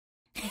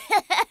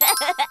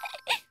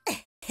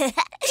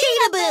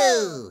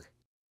Cheetahboo!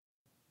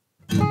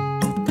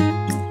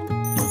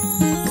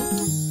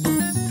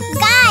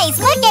 Guys,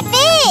 look at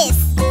this!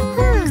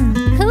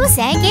 Whose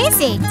egg is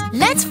it?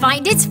 Let's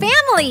find its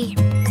family.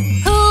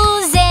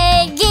 Whose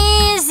egg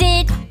is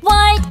it?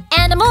 What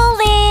animal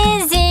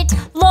is it?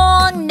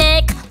 Long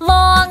neck,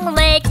 long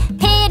leg,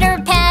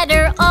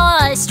 pitter-patter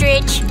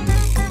ostrich.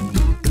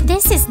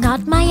 This is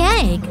not my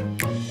egg.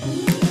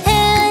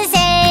 Whose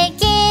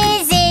egg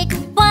is it?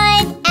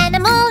 What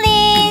animal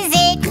is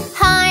it?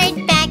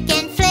 Hard back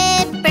and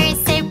flipper,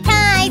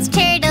 surprise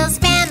turtle's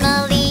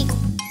family.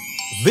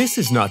 This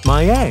is not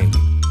my egg.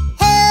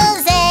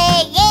 Whose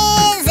egg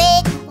is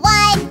it?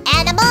 What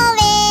animal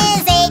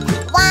is it?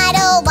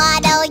 Waddle,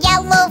 waddle,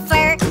 yellow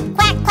fur,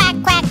 quack, quack,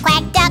 quack,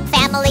 quack, duck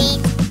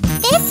family.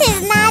 This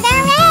is not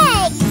our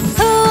egg.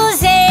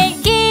 Whose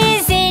egg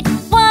is it?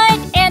 What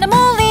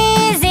animal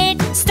is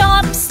it?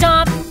 Stomp,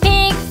 stomp,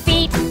 pig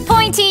feet,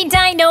 pointy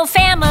dino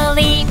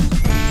family.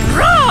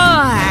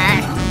 Roar!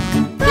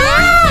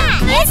 Ah,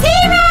 it's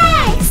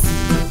T-Rex!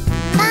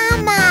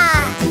 Mama!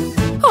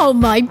 Oh,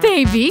 my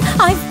baby,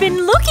 I've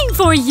been looking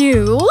for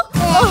you.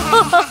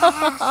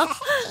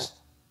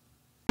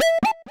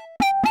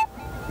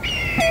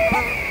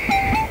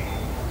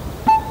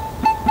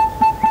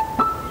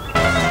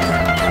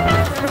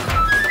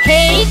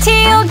 Hey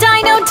tail,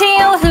 dino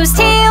tail, whose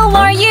tail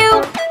are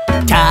you?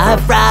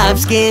 Tough, rough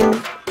skin,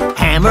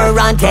 hammer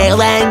on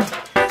tail end,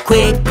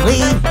 quickly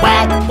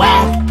whack,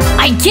 whack.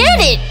 I get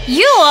it!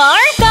 You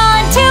are!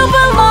 The tail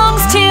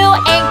belongs to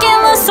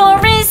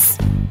Ankylosaurus.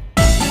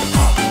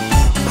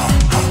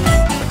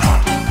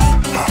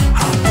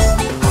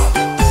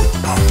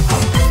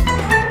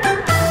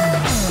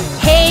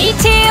 Hey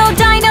tail,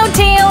 dino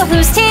tail,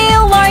 whose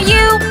tail are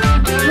you?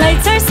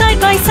 Lights are side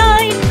by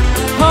side,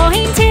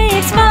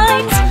 pointing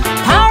spines,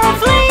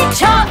 powerfully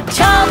chop,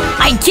 chop.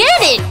 I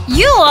get it!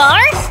 You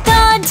are!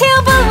 The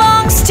tail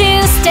belongs to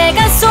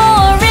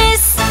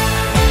Stegosaurus.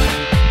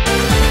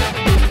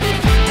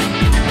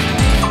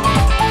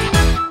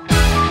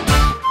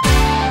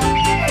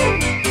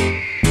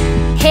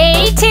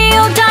 Hey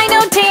tail,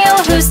 dino tail,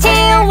 whose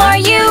tail are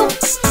you?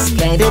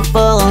 Kind of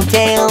full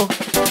tail,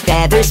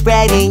 feathers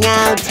spreading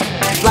out,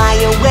 fly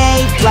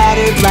away,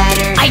 flutter,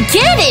 flutter. I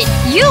get it!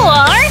 You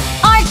are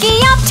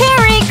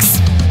Archaeopteryx.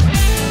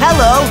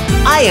 Hello,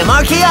 I am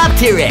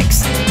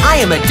Archaeopteryx. I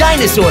am a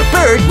dinosaur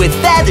bird with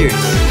feathers.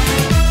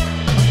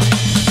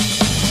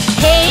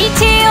 Hey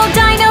tail,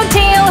 dino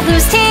tail,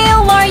 whose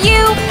tail are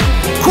you?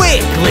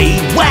 Quickly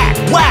whack,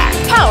 whack.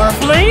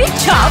 Powerfully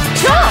chop,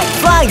 chop.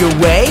 Fly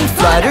away,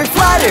 flutter,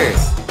 flutter.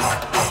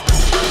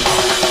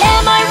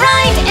 Am I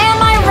right?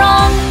 Am I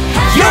wrong?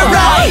 You're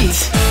right!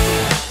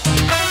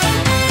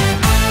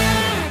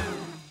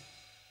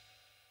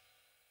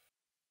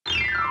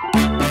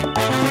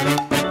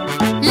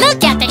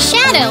 Look at the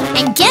shadow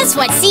and guess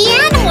what sea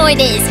animal it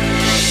is?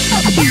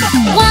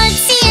 What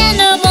sea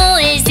animal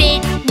is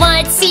it?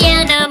 What sea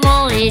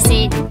animal is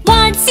it?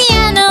 What sea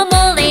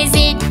animal is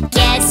it?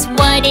 Guess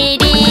what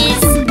it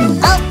is?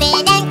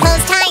 Open and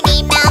close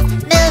tiny mouth,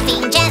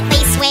 moving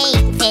gently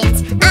swaying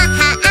fins.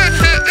 Aha,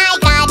 aha, I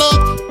got it.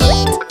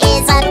 It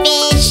is a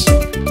fish.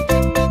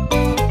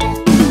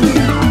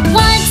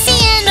 What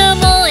sea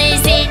animal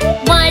is it?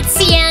 What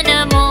sea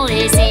animal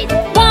is it?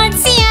 What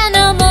sea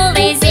animal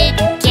is it?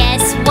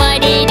 Guess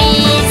what it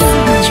is?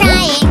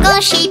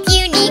 Triangle shape,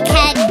 unique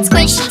head,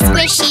 squishy,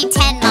 squishy,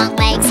 10 long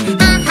legs.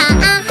 Aha,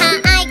 aha,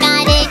 I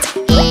got it.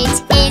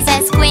 It is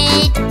a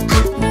squid.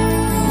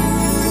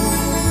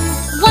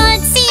 What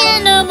sea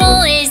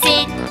animal is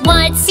it?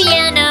 What sea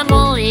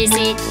animal is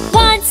it?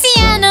 What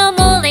sea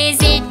animal is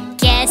it?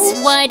 Guess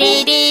what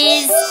it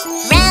is?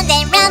 Round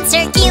and round,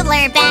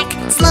 circular back,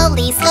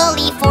 slowly,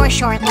 slowly, 4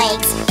 short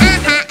legs.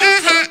 Aha,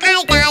 aha,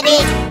 I got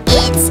it.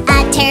 It's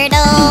a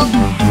turtle.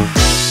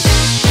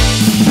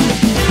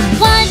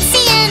 What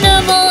sea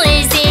animal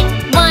is it?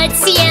 What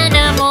sea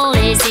animal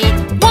is it?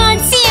 What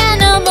sea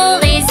animal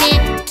is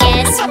it?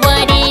 Guess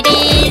what it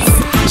is?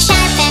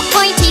 Sharp and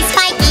pointy,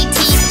 spiky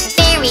teeth,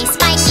 very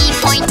spiky,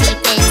 pointy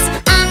fins.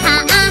 Aha,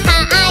 aha,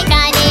 I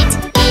got it.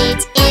 It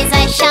is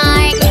a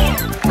shark.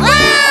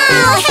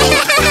 Wow!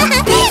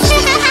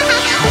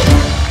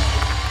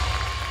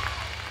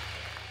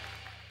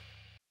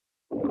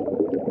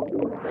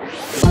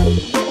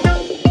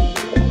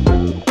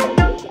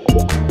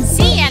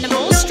 Sea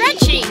animal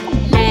stretching.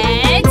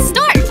 Let's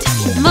start.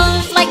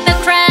 Move like the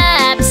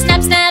crab,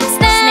 snap, snap,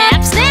 snap.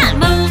 Snap, snap.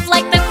 Move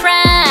like the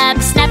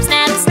crab, snap,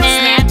 snap,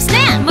 snap. Snap,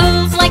 snap.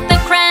 Move like the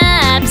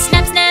crab,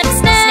 snap, snap,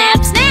 snap.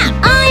 Snap, snap.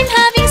 I'm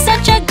having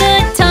such a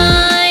good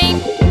time.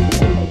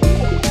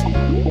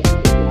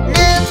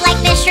 Move like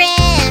the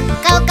shrimp,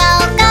 go, go,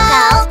 go,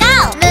 go.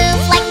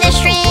 Move like the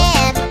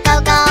shrimp, go,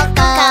 go,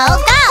 go,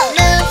 go.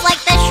 Move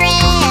like the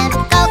shrimp,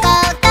 go, go,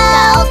 go,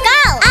 go.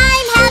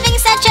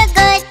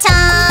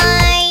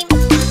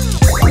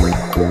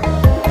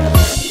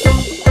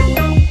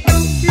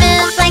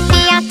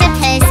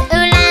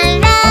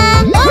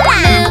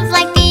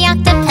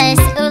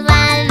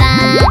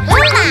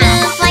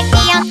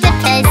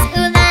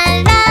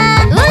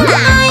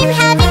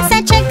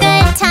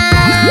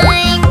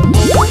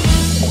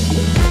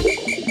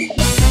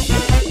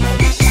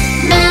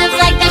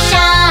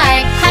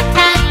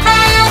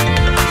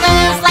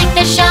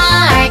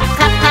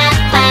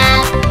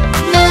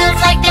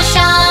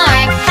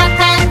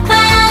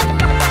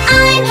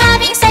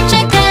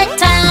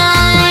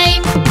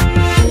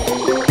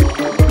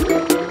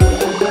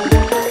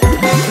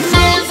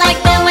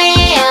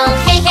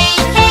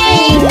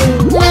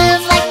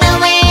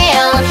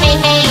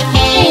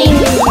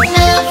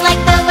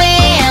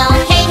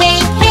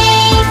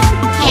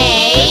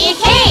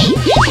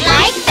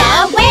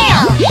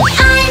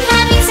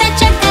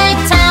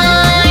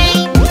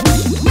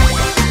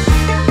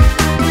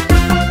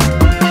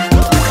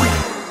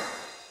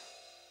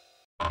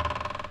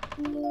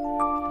 If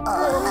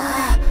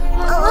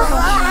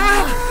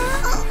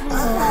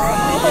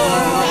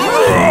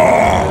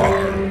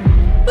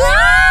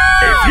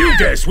you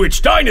guess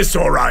which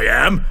dinosaur I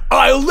am,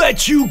 I'll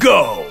let you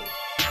go.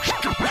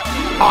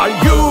 I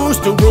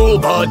used to rule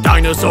the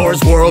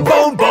dinosaurs' world.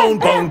 Bone, bone,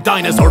 bone,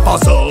 dinosaur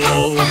fossil.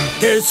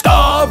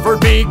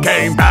 Discovered me,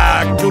 came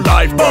back to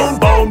life. Bone,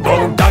 bone,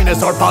 bone,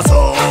 dinosaur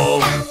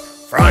fossil.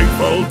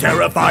 Frightful,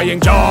 terrifying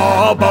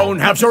jawbone.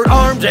 Have short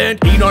arms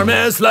and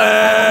enormous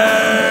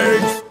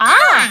legs.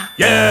 Ah!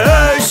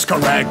 Yes,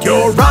 correct,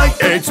 you're right,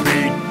 it's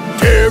me,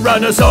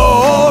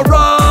 Tyrannosaurus.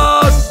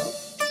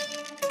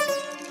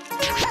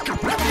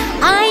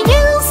 I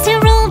used to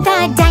rule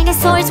the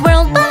dinosaurs'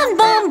 world. Bone,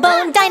 bone,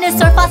 bone,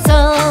 dinosaur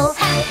fossil.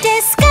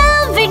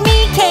 Discovered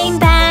me, came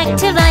back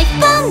to life.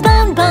 Bone,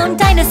 bone, bone,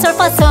 dinosaur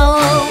fossil.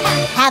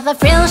 Have a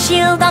frill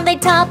shield on the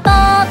top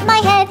of my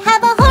head.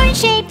 Have a horn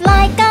shaped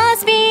like a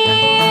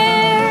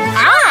spear.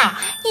 Ah!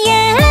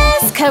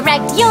 Yes,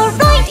 correct, you're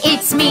right,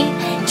 it's me,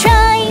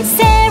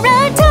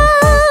 Triceratops.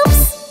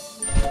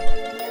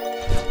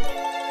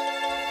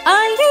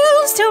 I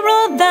used to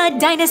rule the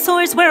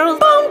dinosaurs' world.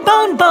 Bone,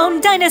 bone, bone,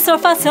 dinosaur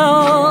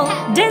fossil.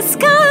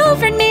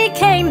 Discovered me,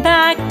 came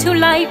back to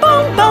life.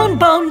 Bone, bone,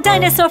 bone,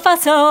 dinosaur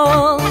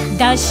fossil.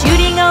 The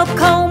shooting oak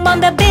comb on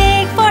the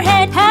big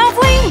forehead. Have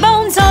wing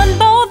bones on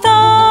both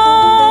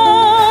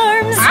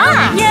arms.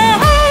 Ah!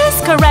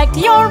 Yes, correct,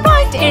 you're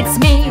right, it's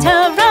me,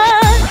 Pteranodon.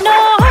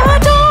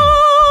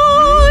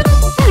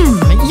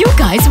 You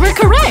guys were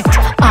correct.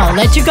 I'll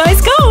let you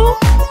guys go.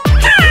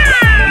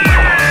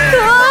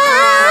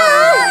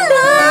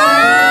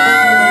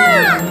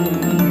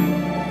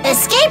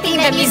 Escaping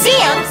the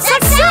museum,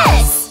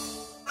 success!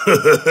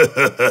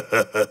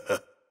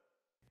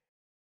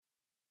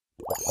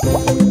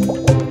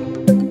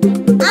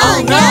 Oh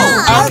no,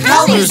 our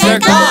colors are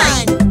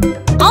gone!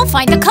 I'll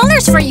find the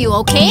colors for you,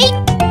 okay?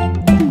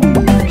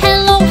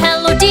 Hello,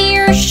 hello,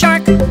 dear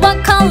shark.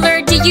 What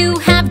color do you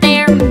have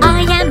there?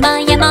 I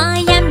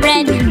am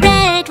red,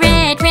 red,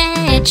 red,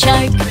 red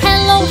shark.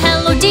 Hello,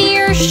 hello,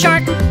 dear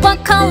shark.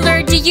 What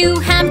color do you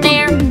have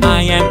there?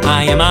 I am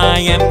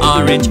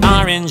orange,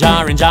 orange,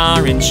 orange,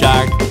 orange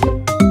shark.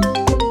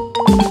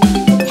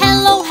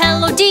 Hello,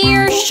 hello,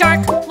 dear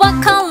shark.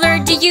 What color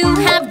do you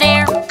have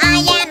there?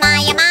 I am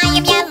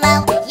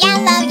yellow,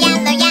 yellow,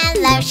 yellow,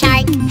 yellow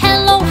shark.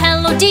 Hello,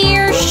 hello,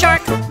 dear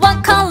shark.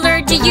 What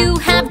color do you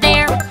have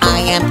there?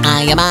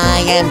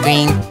 I am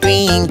green,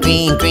 green,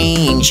 green,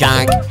 green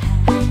shark.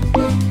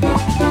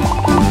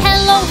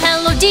 Hello,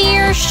 hello,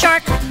 dear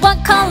shark.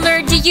 What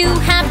color do you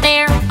have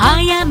there?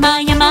 I am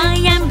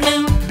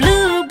blue,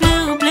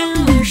 blue, blue,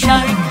 blue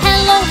shark.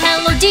 Hello,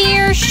 hello,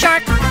 dear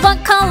shark.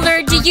 What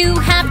color do you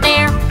have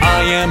there?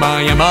 I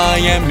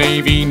am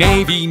navy,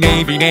 navy,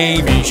 navy,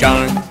 navy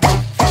shark.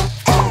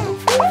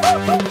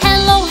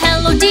 Hello,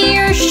 hello,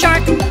 dear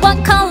shark.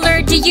 What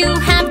color do you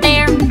have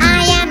there?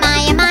 I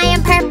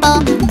am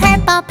purple,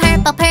 purple,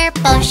 purple,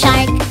 purple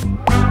shark.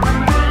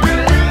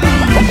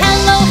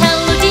 Hello,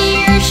 hello,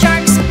 dear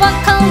sharks. What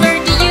color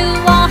do you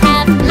all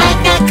have?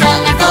 Like a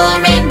colorful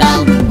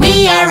rainbow,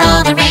 we are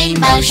all the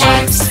rainbow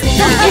sharks.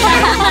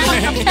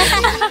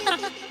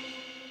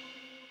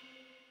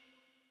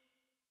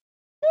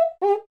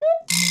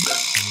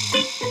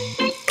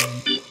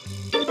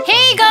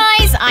 Hey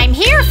guys, I'm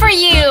here for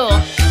you.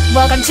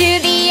 Welcome to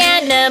the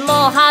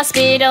animal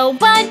hospital.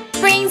 What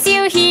brings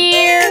you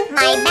here?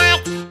 My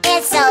back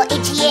is so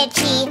itchy,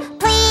 itchy.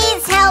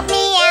 Please help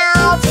me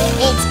out.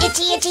 It's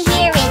itchy, itchy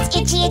here, it's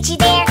itchy, itchy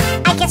there.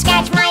 I can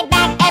scratch my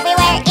back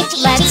everywhere, itchy,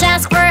 itchy. Let's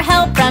ask for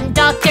help from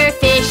Dr.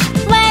 Fish.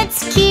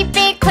 Let's keep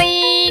it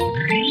clean.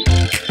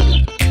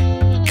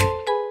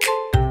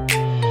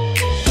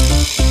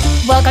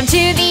 Welcome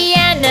to the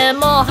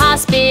animal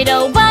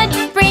hospital. What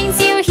brings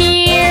you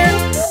here?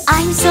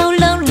 I'm so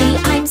lonely,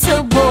 I'm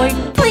so bored.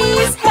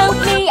 Please help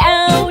me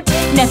out.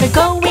 Never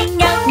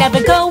going out,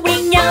 never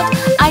going out.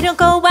 I don't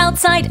go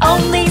outside,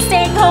 only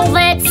staying home.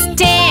 Let's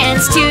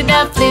dance to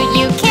the flute.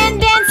 You can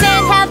dance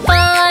and have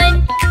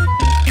fun.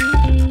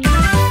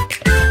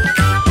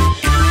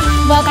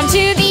 Welcome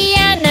to the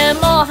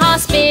animal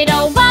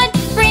hospital. What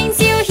brings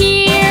you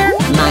here?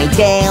 My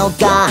tail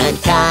got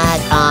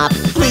cut off.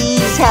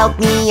 Please help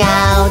me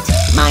out.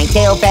 My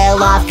tail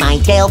fell off, my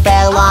tail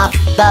fell off.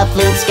 The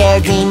flute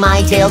scared me,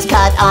 my tail's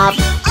cut off.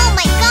 Oh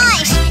my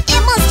gosh,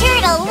 it must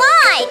hurt a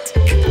lot.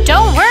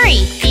 Don't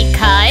worry,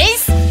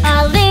 because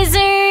a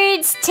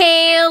lizard's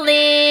tail is.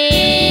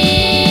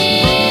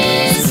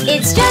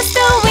 It's just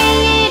the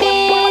way it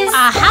is.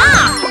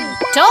 Aha!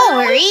 Don't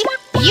worry,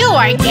 you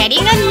are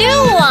getting a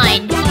new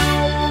one.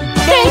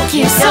 Thank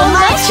you so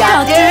much,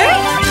 Doctor.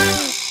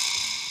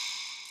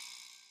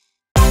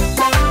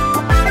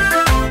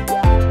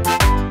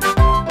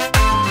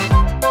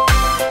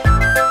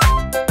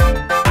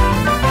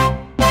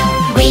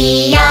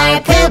 We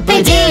are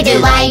Poo-Poo-Doo-Doo,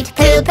 white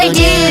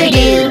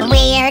Poo-Poo-Doo-Doo.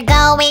 We're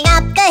going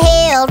up the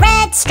hill,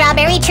 red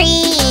strawberry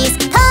trees.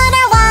 Put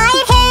our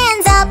white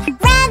hands up,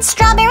 red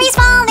strawberries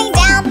falling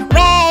down.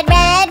 Red,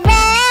 red,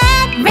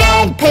 red,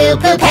 red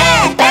Poo-Poo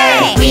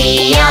pepper.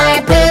 We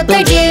are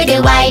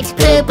Poo-Poo-Doo-Doo, white white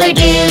poo-poo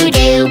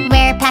doo-doo.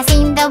 We're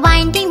passing the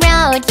winding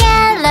road,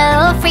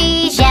 yellow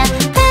freesia.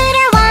 Put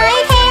our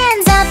white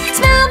hands up,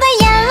 smell the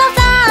yellow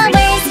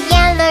flowers.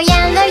 Yellow,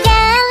 yellow,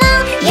 yellow,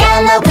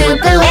 yellow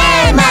poo-poo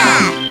Emma.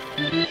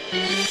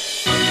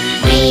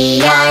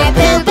 We are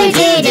poo-poo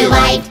doo-doo,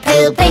 white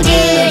poo-poo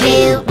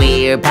doo-doo.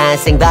 We're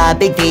passing the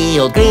big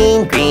field,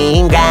 green,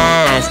 green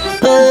grass.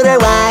 Put our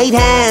white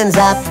hands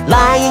up,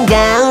 lying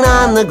down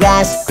on the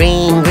grass.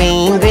 Green,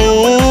 green,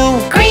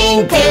 green,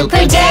 Green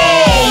poo-poo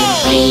day.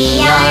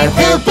 We are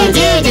poo-poo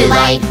doo-doo,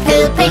 white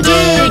poo-poo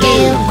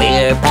doo-doo.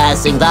 We're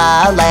passing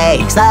the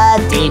lakes,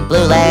 the deep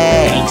blue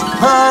lakes.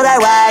 Put our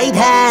white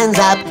hands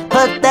up,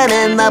 put them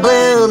in the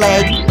blue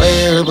lake.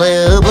 Blue,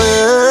 blue,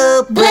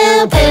 blue,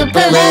 Blue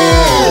poo-poo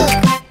Luke.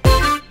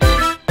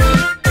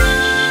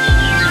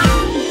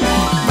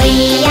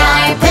 We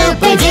are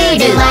poo-poo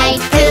doo-doo, white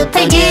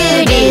poo-poo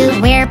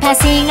doo-doo. We're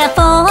passing a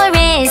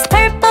forest,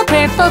 purple,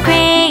 purple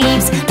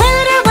grapes.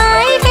 Put our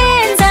white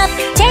hands up,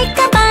 take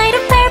a bite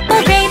of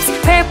purple grapes.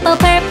 Purple,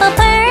 purple,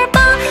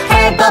 purple,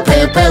 Purple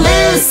poo-poo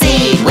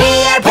Lucy. We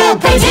are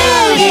poo-poo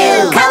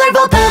doo-doo,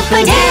 colorful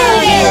poo-poo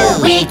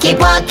doo-doo. We keep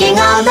walking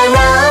on the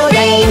road,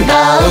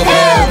 Rainbow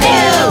Poo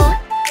Poo.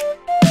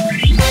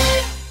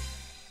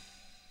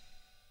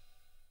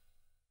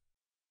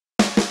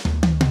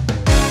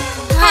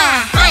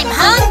 I'm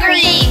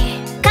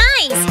hungry.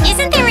 Guys,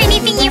 isn't there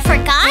anything you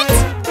forgot?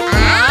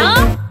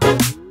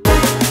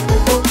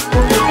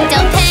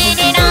 Don't put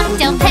it off,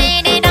 don't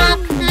put it off.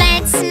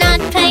 Let's not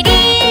put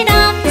it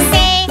off.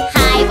 Say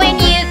hi when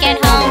you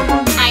get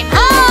home. I'm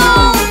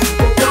home.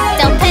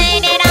 Don't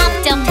put it off,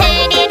 don't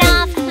put it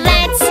off.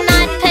 Let's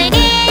not put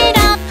it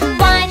off.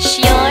 Wash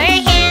your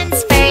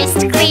hands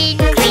first. Clean,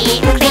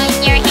 clean,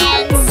 clean your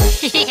hands.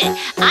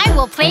 I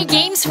will play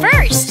games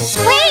first.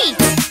 Wait!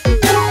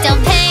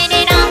 Don't put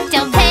it off,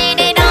 don't put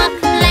it off.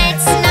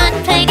 Let's not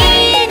put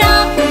it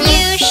off.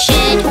 You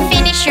should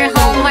finish your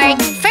homework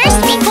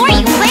first before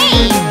you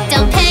play.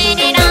 Don't put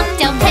it off,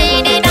 don't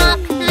put it off.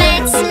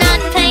 Let's not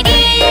put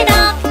it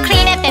off.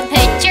 Clean up and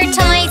put your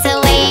toys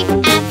away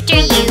after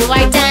you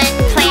are done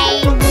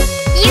playing.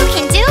 You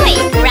can do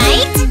it,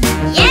 right?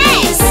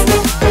 Yes!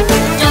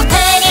 Don't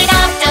put it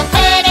off, don't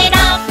put it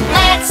off.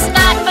 Let's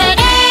not put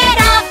it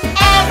off.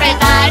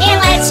 Everybody,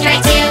 let's try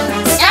to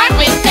start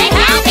with good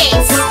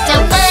habits.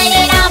 Don't put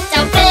it off,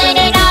 don't put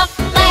it off.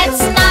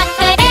 Let's not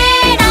put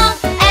it off.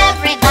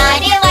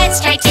 Everybody, let's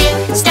try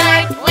to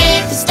start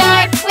with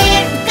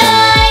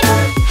good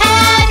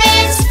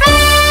habits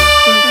first.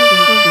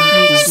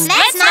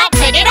 Let's not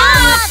put it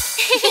off.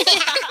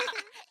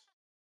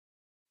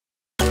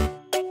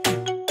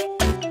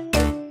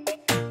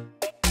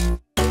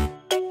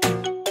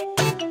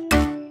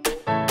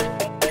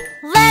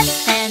 let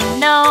them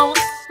know,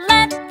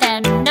 let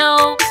them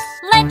know.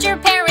 Let your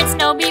parents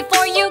know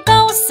before you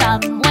go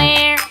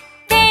somewhere.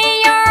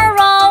 They are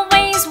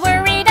always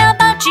worried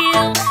about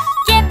you.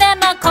 Give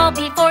them a call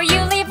before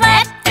you leave,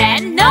 let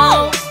them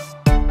know.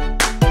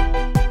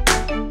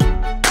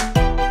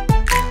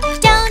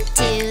 Don't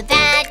do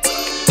that.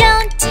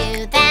 Don't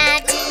do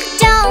that.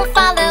 Don't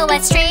follow a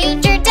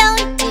stranger.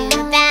 Don't do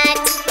that.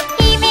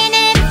 Even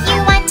if you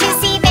want to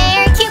see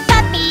their cute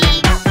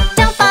puppy,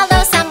 don't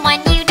follow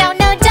someone you don't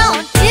know.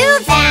 Don't do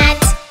that.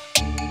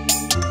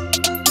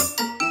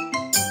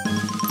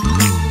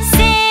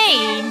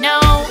 Say no,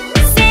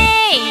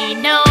 say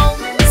no.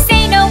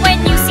 Say no when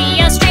you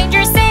see a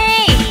stranger,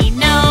 say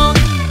no.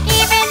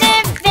 Even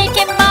if they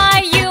can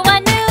buy you a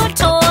new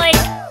toy,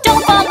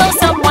 don't follow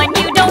someone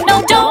you don't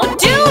know, don't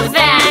do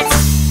that.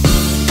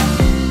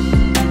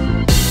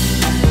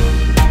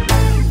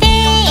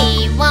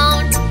 They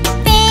won't.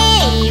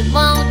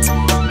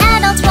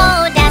 Adults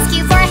won't ask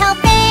you for help.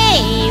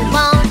 They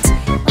won't.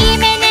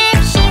 Even if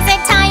she's a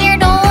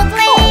tired old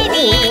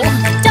lady,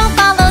 don't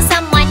follow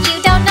someone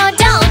you don't know.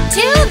 Don't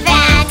do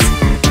that.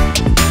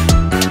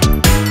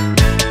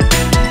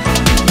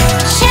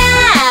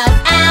 Shout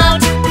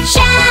out,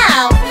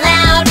 shout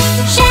loud,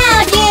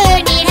 shout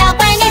you need help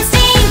when it's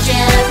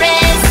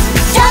dangerous.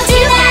 Don't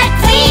do that,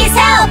 please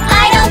help,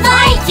 I don't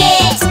like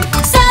it.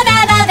 So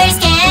that others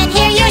can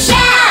hear you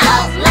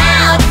shout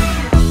loud.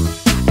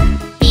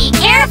 Be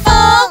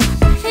careful.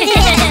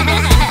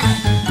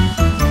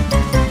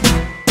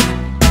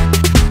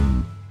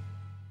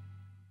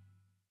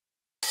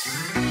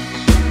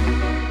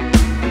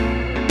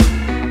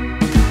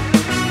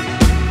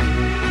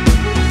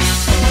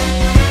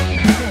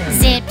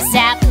 Zip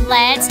zap,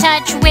 let's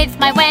touch with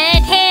my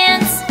wet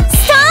hands.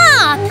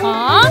 Stop!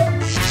 Huh?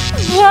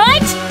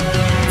 What?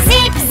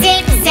 Zip,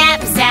 zip,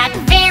 zap, zap,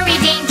 very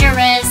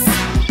dangerous.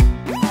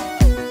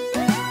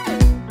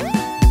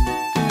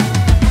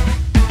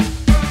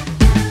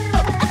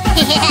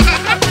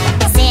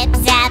 Zip,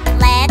 zap,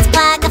 let's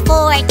plug a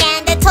fork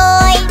and a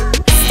toy.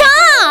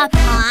 Stop!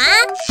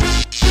 Huh?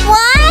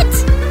 What?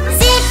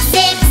 Zip,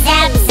 zip,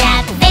 zap,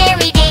 zap,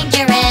 very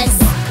dangerous.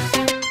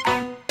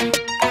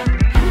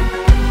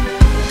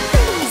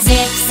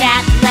 Zip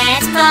zap,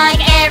 let's plug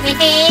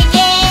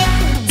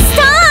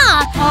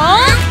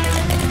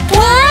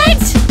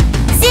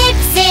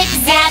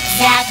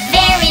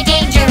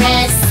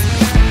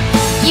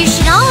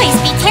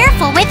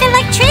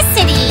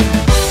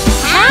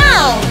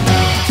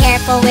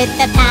with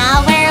the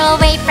power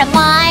away from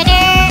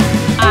water.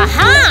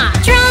 Aha!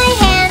 Dry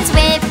hands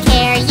with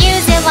care,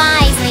 use it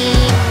wisely.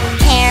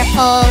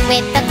 Careful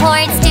with the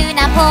cords, do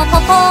not pull, pull,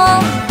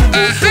 pull.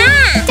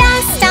 Aha!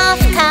 Dust off,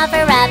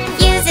 cover up,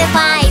 use it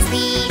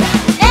wisely.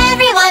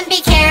 Everyone be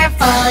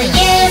careful,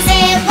 use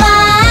it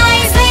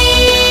wisely.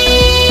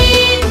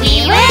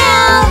 We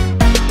will!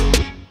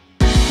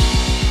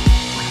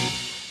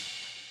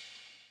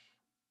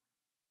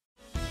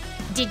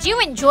 Did you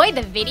enjoy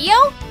the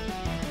video?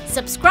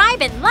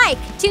 Subscribe and like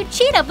to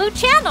Cheetahboo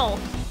Channel.